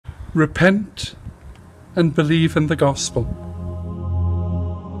Repent and believe in the gospel.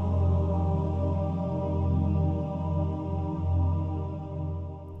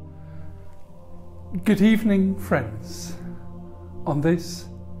 Good evening, friends, on this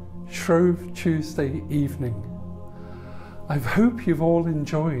Shrove Tuesday evening. I hope you've all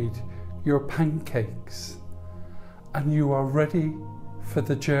enjoyed your pancakes and you are ready for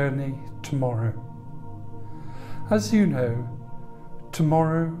the journey tomorrow. As you know,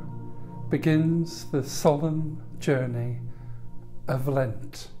 tomorrow begins the solemn journey of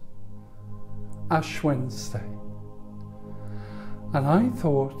Lent, Ash Wednesday. And I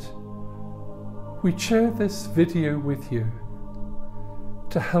thought we'd share this video with you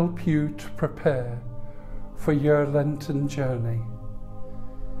to help you to prepare for your Lenten journey,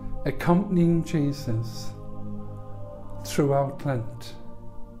 accompanying Jesus throughout Lent,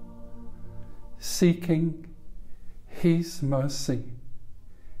 seeking His mercy,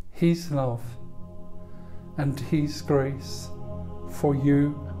 His love, and His grace for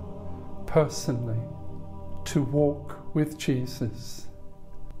you personally to walk with Jesus.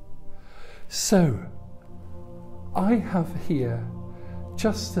 So, I have here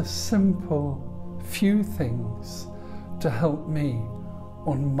just a simple few things to help me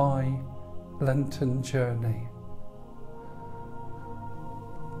on my Lenten journey.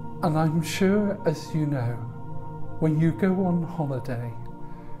 And I'm sure, as you know, when you go on holiday,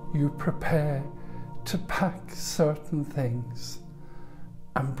 you prepare to pack certain things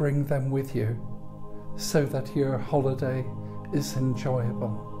and bring them with you so that your holiday is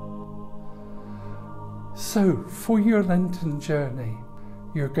enjoyable. So for your Lenten journey,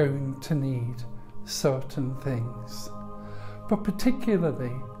 you're going to need certain things, but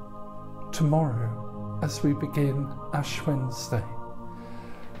particularly tomorrow as we begin Ash Wednesday.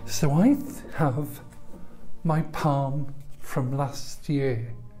 So I have my palm from last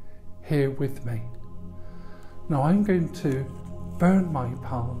year here with me. Now I'm going to burn my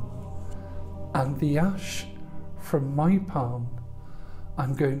palm, and the ash from my palm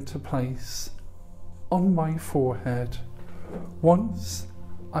I'm going to place on my forehead once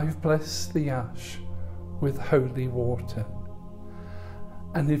I've blessed the ash with holy water.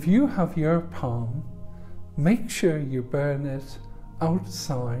 And if you have your palm, make sure you burn it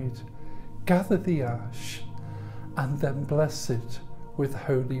outside, gather the ash, and then bless it with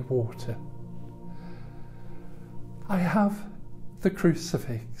holy water. I have the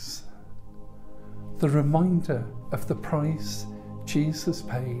crucifix, the reminder of the price Jesus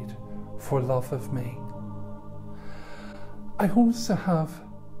paid for love of me. I also have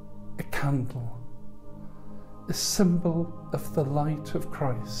a candle, a symbol of the light of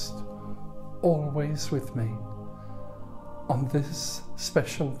Christ, always with me on this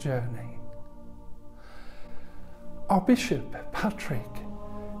special journey. Our Bishop Patrick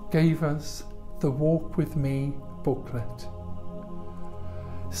gave us the Walk With Me booklet.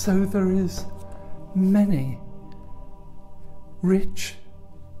 So there is many rich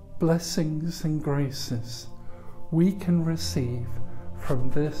blessings and graces we can receive from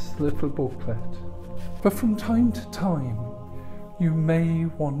this little booklet. But from time to time, you may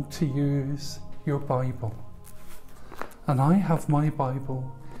want to use your Bible. And I have my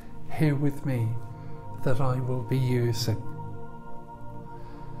Bible here with me that I will be using.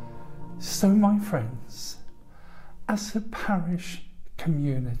 So my friends, as a parish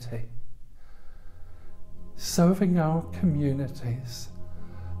community, serving our communities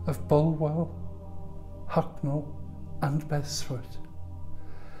of Bulwell, Hucknall and Besford,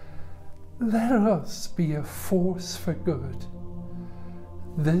 let us be a force for good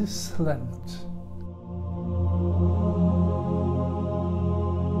this Lent.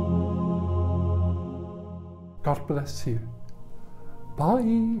 God bless you.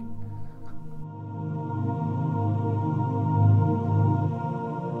 Bye.